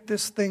you get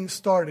this thing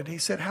started. He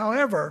said,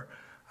 however,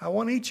 I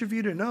want each of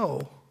you to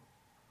know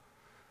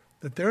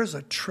that there's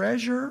a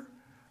treasure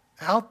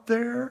out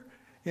there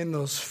in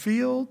those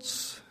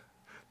fields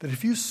that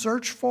if you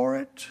search for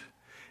it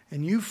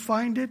and you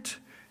find it,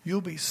 you'll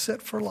be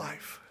set for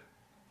life.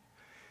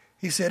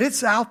 He said,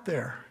 it's out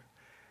there.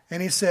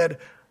 And he said,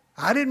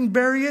 I didn't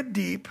bury it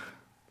deep.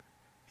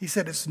 He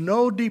said, it's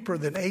no deeper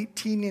than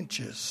 18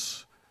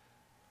 inches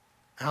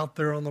out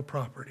there on the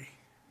property.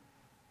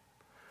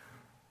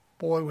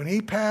 Boy, when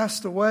he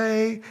passed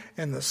away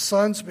and the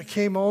sons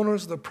became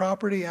owners of the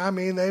property, I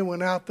mean, they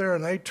went out there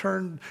and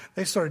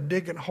they started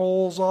digging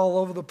holes all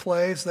over the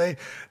place. They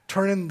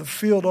turned the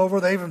field over.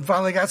 They even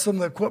finally got some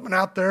of the equipment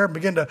out there and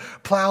began to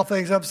plow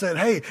things up and said,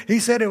 hey, he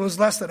said it was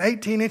less than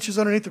 18 inches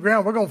underneath the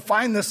ground. We're going to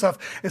find this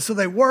stuff. And so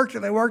they worked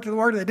and they worked and they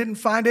worked. They didn't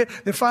find it.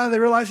 Then finally they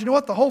realized, you know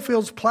what? The whole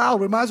field's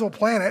plowed. We might as well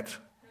plant it.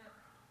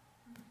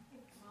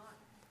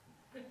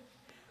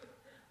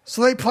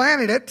 So they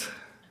planted it.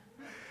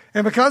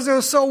 And because it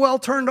was so well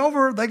turned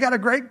over, they got a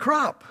great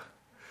crop.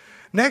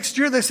 Next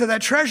year, they said that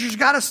treasure's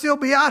got to still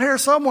be out here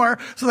somewhere.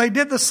 So they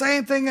did the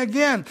same thing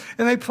again.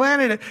 And they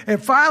planted it.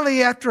 And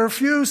finally, after a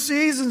few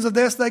seasons of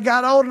this, they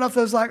got old enough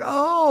that it was like,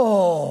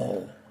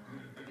 oh.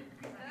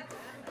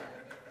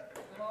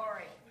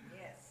 Glory.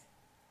 Yes.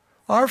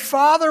 Our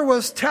Father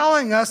was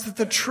telling us that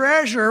the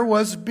treasure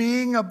was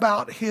being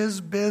about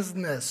His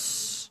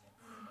business.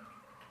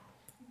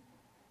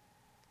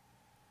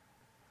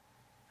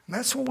 And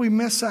that's what we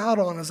miss out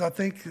on, as I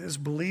think, as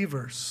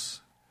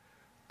believers.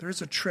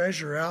 There's a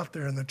treasure out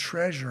there, and the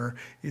treasure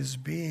is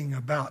being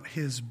about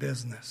His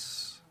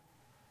business.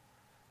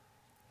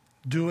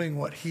 Doing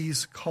what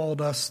He's called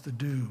us to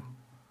do.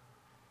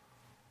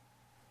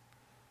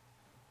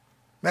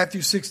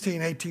 Matthew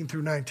 16:18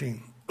 through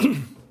 19.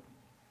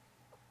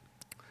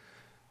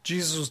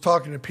 Jesus was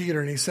talking to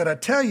Peter, and he said, I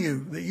tell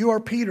you that you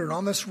are Peter, and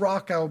on this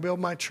rock I will build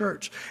my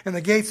church, and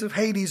the gates of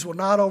Hades will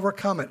not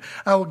overcome it.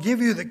 I will give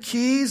you the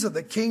keys of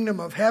the kingdom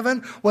of heaven.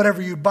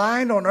 Whatever you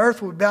bind on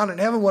earth will be bound in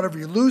heaven. Whatever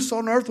you loose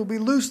on earth will be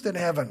loosed in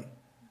heaven.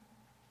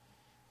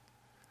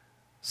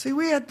 See,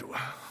 we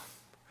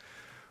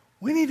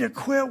need to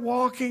quit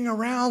walking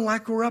around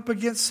like we're up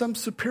against some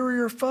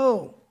superior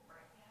foe.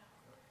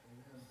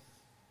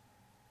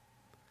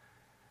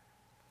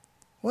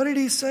 What did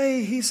he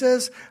say? He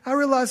says, I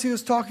realize he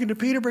was talking to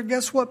Peter, but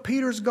guess what?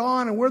 Peter's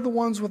gone, and we're the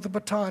ones with the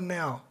baton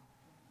now.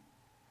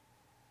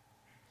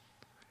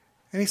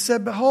 And he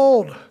said,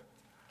 behold,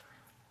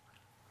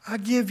 I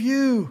give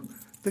you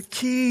the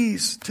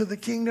keys to the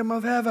kingdom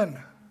of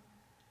heaven.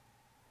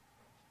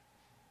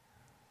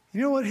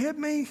 You know what hit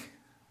me?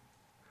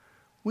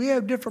 We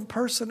have different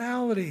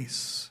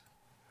personalities.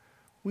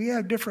 We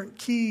have different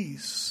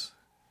keys.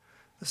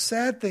 The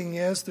sad thing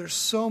is there's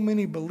so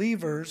many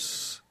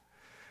believers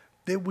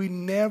that we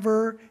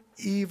never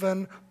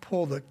even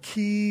pull the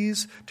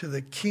keys to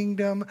the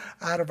kingdom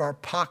out of our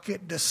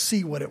pocket to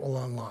see what it will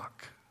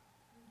unlock.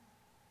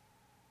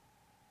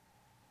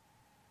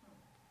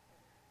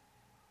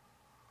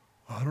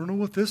 I don't know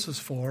what this is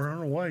for. I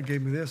don't know why He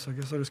gave me this. I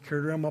guess I just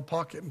carried it around in my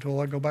pocket until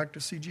I go back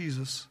to see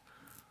Jesus.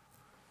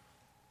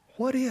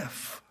 What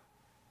if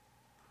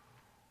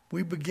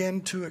we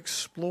begin to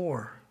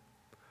explore,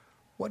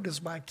 what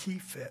does my key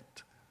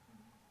fit?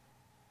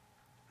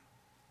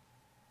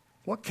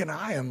 What can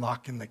I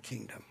unlock in the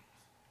kingdom?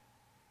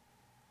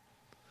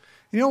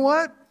 You know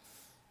what?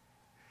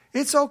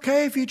 It's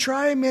okay if you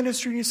try a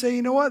ministry and you say,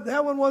 you know what?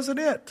 That one wasn't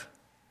it.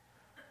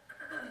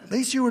 At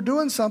least you were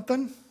doing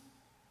something.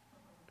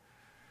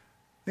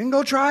 Then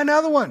go try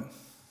another one.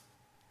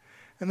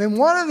 And then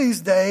one of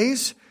these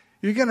days,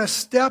 you're going to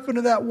step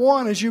into that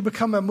one as you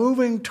become a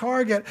moving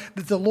target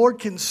that the Lord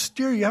can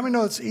steer you. How many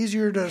know it's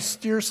easier to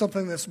steer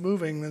something that's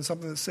moving than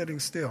something that's sitting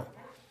still?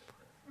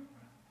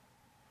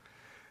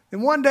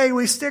 And one day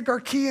we stick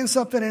our key in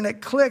something and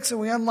it clicks and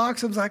we unlock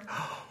something. It's like,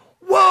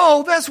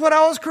 whoa, that's what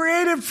I was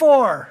created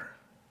for.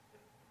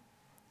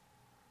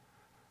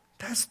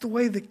 That's the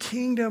way the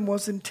kingdom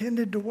was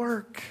intended to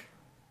work.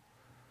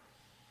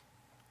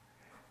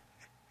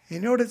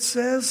 You know what it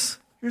says?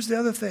 Here's the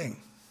other thing.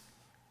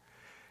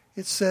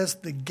 It says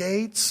the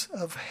gates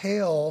of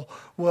hell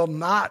will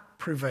not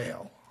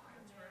prevail.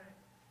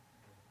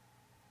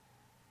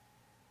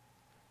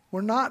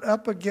 We're not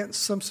up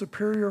against some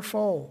superior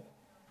foe.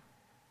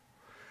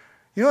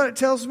 You know what it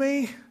tells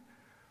me?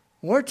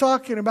 When we're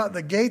talking about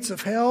the gates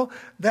of hell,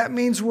 that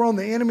means we're on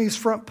the enemy's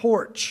front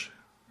porch.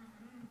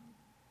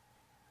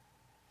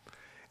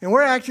 And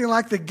we're acting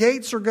like the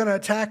gates are going to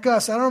attack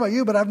us. I don't know about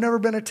you, but I've never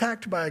been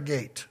attacked by a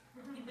gate.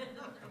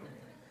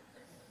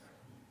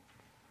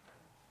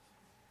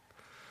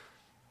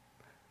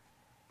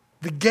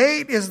 The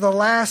gate is the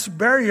last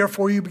barrier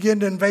before you begin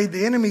to invade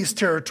the enemy's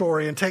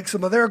territory and take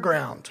some of their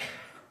ground.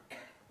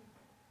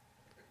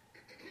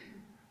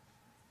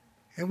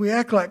 And we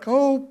act like,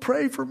 oh,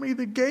 pray for me,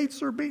 the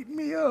gates are beating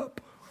me up.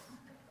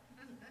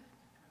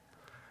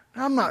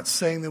 I'm not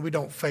saying that we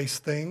don't face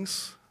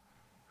things.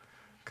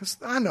 Because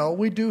I know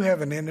we do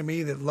have an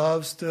enemy that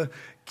loves to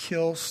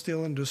kill,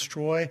 steal, and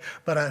destroy.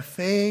 But I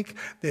think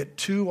that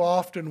too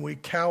often we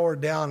cower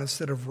down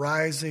instead of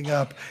rising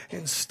up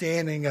and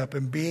standing up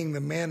and being the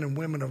men and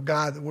women of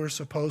God that we're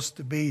supposed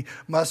to be,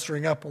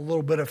 mustering up a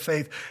little bit of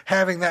faith,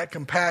 having that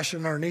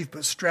compassion underneath,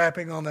 but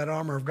strapping on that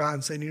armor of God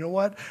and saying, you know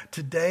what?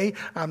 Today,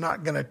 I'm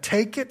not going to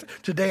take it.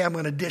 Today, I'm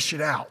going to dish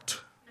it out.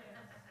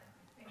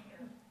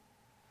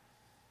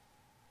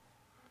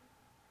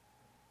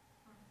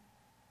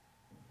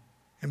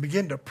 And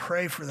begin to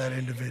pray for that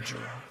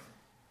individual.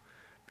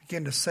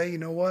 Begin to say, you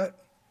know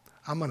what?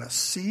 I'm going to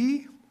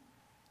see.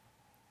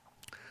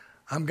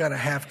 I'm going to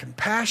have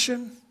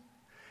compassion.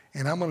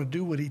 And I'm going to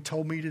do what he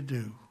told me to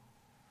do.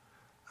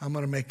 I'm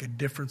going to make a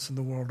difference in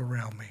the world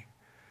around me.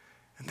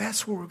 And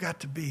that's where we've got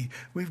to be.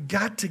 We've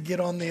got to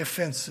get on the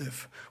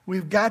offensive.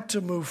 We've got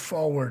to move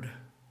forward.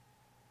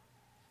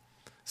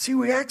 See,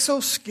 we act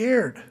so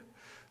scared.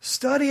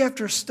 Study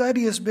after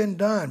study has been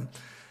done.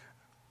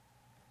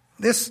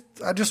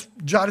 I just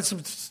jotted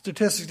some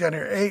statistics down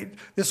here.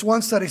 This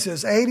one study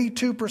says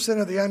 82%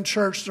 of the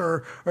unchurched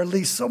are at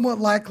least somewhat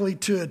likely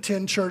to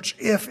attend church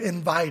if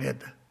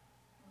invited.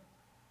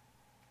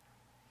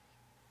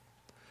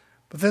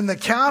 But then the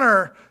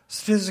counter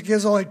statistic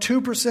is only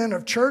 2%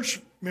 of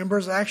church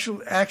members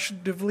actually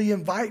actively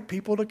invite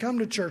people to come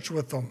to church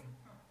with them.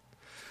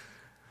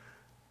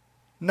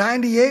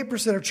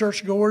 98% of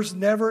churchgoers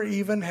never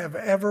even have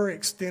ever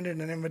extended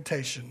an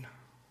invitation.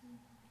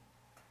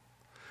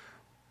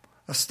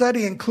 A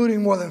study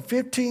including more than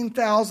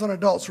 15,000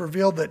 adults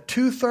revealed that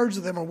 2/3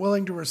 of them are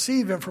willing to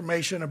receive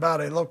information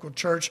about a local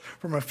church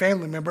from a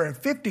family member and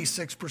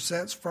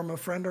 56% from a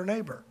friend or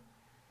neighbor.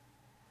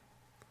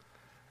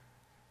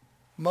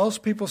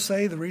 Most people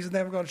say the reason they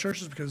haven't gone to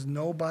church is because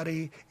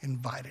nobody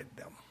invited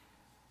them.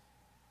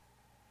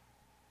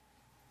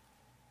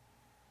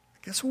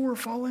 Guess where we're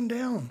falling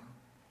down?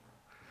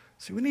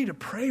 See, we need to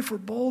pray for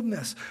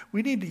boldness.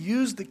 We need to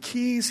use the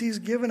keys he's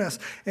given us.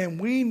 And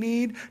we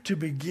need to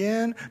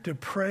begin to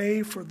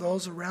pray for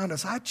those around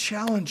us. I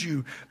challenge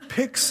you,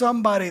 pick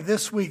somebody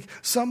this week,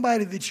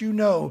 somebody that you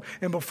know.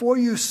 And before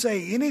you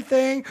say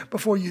anything,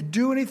 before you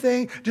do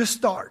anything, just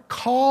start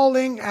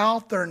calling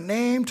out their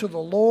name to the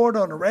Lord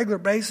on a regular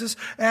basis,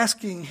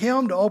 asking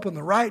him to open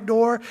the right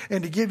door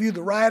and to give you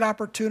the right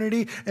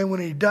opportunity. And when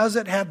he does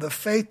it, have the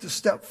faith to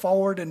step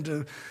forward and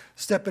to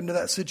step into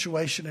that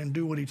situation and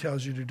do what he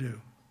tells you to do.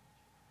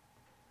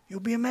 You'll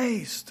be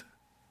amazed.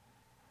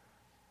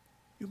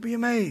 You'll be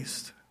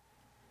amazed.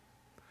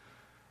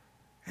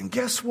 And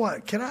guess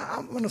what?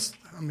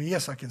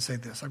 Yes, I can say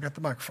this. I've got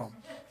the microphone.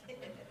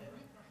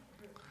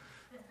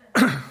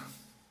 I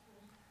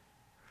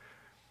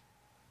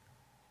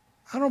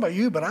don't know about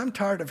you, but I'm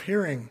tired of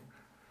hearing,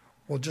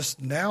 well,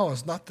 just now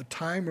is not the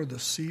time or the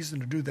season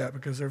to do that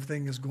because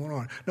everything is going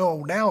on.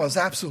 No, now is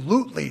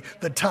absolutely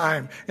the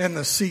time and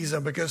the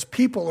season because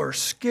people are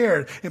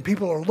scared and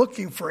people are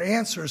looking for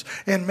answers.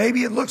 And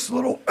maybe it looks a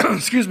little,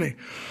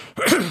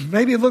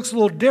 maybe it looks a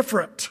little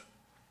different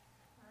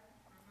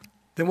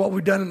than what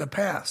we've done in the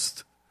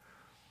past.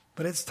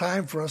 But it's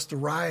time for us to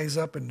rise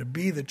up and to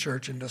be the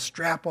church and to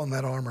strap on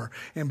that armor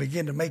and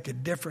begin to make a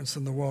difference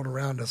in the world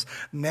around us.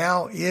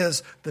 Now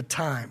is the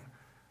time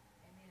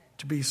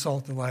to be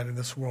salt and light in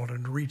this world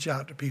and to reach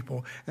out to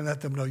people and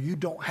let them know you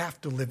don't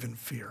have to live in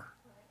fear.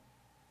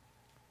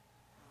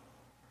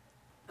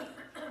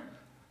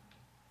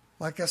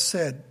 Like I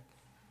said,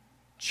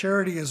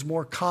 charity is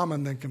more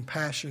common than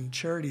compassion.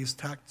 Charity is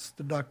tax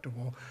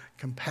deductible.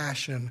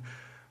 Compassion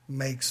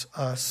makes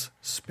us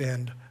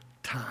spend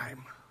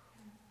time.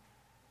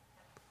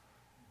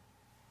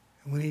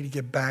 And we need to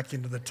get back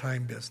into the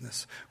time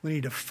business. We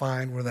need to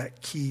find where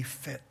that key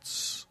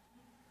fits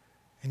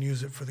and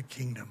use it for the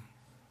kingdom.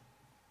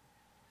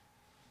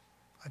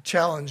 I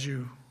challenge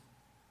you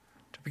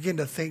to begin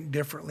to think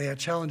differently. I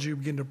challenge you to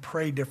begin to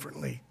pray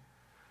differently.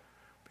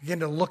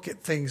 Begin to look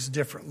at things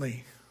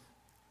differently.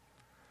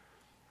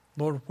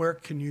 Lord, where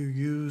can you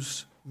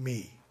use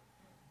me?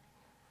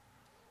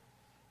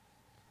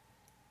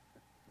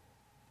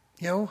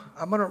 You know,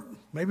 I'm going to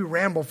maybe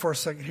ramble for a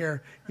second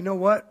here. You know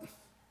what?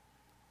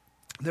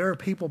 There are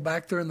people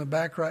back there in the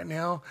back right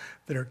now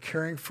that are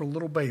caring for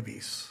little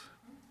babies.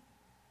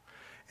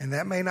 And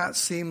that may not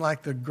seem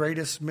like the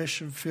greatest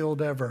mission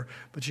field ever,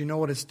 but you know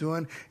what it's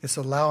doing? It's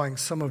allowing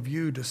some of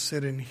you to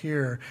sit in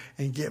here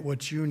and get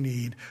what you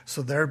need,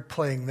 so they're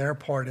playing their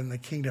part in the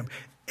kingdom.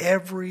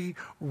 Every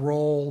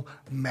role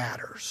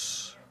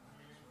matters.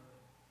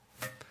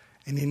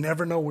 And you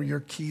never know where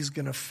your key's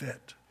going to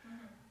fit,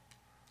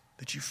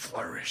 that you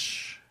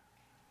flourish.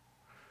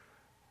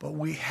 But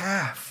we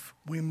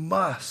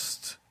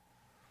must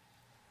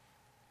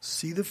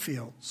see the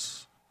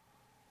fields,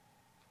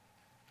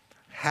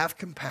 have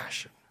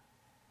compassion,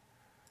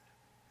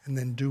 and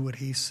then do what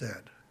he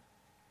said.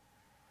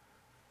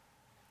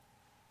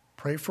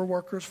 Pray for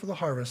workers for the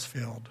harvest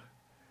field,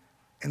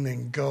 and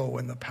then go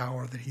in the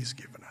power that he's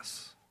given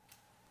us.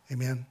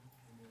 Amen.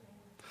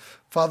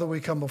 Father, we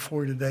come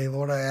before you today.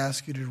 Lord, I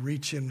ask you to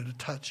reach in and to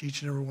touch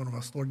each and every one of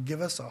us. Lord,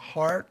 give us a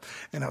heart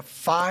and a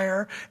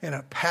fire and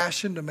a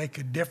passion to make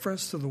a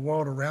difference to the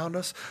world around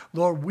us.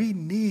 Lord, we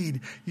need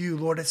you,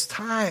 Lord. It's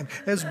time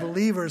as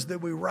believers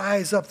that we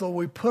rise up, Lord,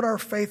 we put our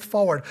faith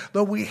forward.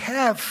 Lord, we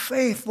have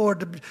faith,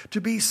 Lord,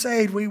 to be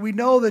saved. We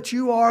know that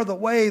you are the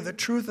way, the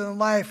truth, and the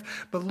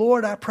life. But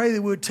Lord, I pray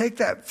that we would take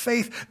that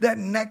faith, that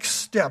next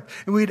step,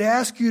 and we'd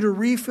ask you to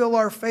refill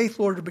our faith,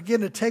 Lord, to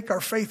begin to take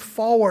our faith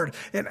forward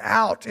and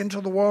out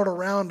into the world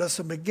around us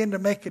and begin to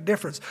make a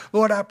difference.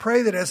 Lord, I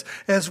pray that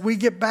as we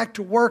get back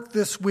to work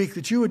this week,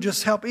 that you would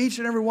just help each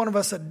and every one of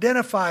us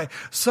identify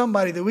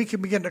somebody that we can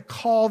begin to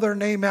call their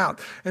name out,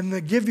 and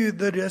to give you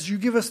that as you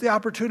give us the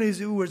opportunities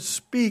that we would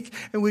speak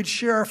and we'd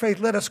share our faith.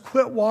 Let us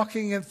quit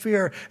walking in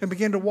fear and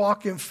begin to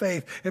walk in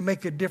faith and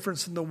make a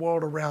difference in the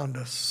world around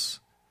us.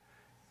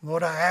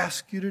 Lord, I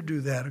ask you to do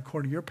that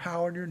according to your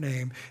power and your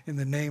name. In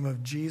the name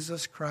of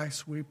Jesus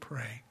Christ we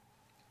pray.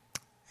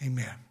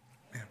 Amen.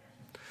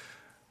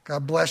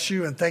 God bless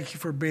you, and thank you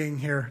for being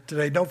here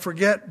today. Don't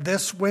forget,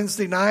 this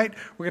Wednesday night,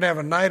 we're going to have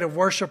a night of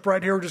worship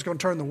right here. We're just going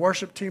to turn the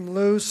worship team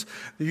loose.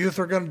 The youth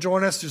are going to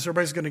join us. Just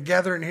everybody's going to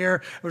gather in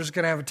here. We're just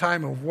going to have a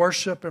time of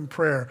worship and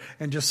prayer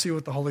and just see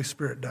what the Holy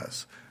Spirit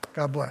does.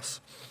 God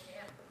bless.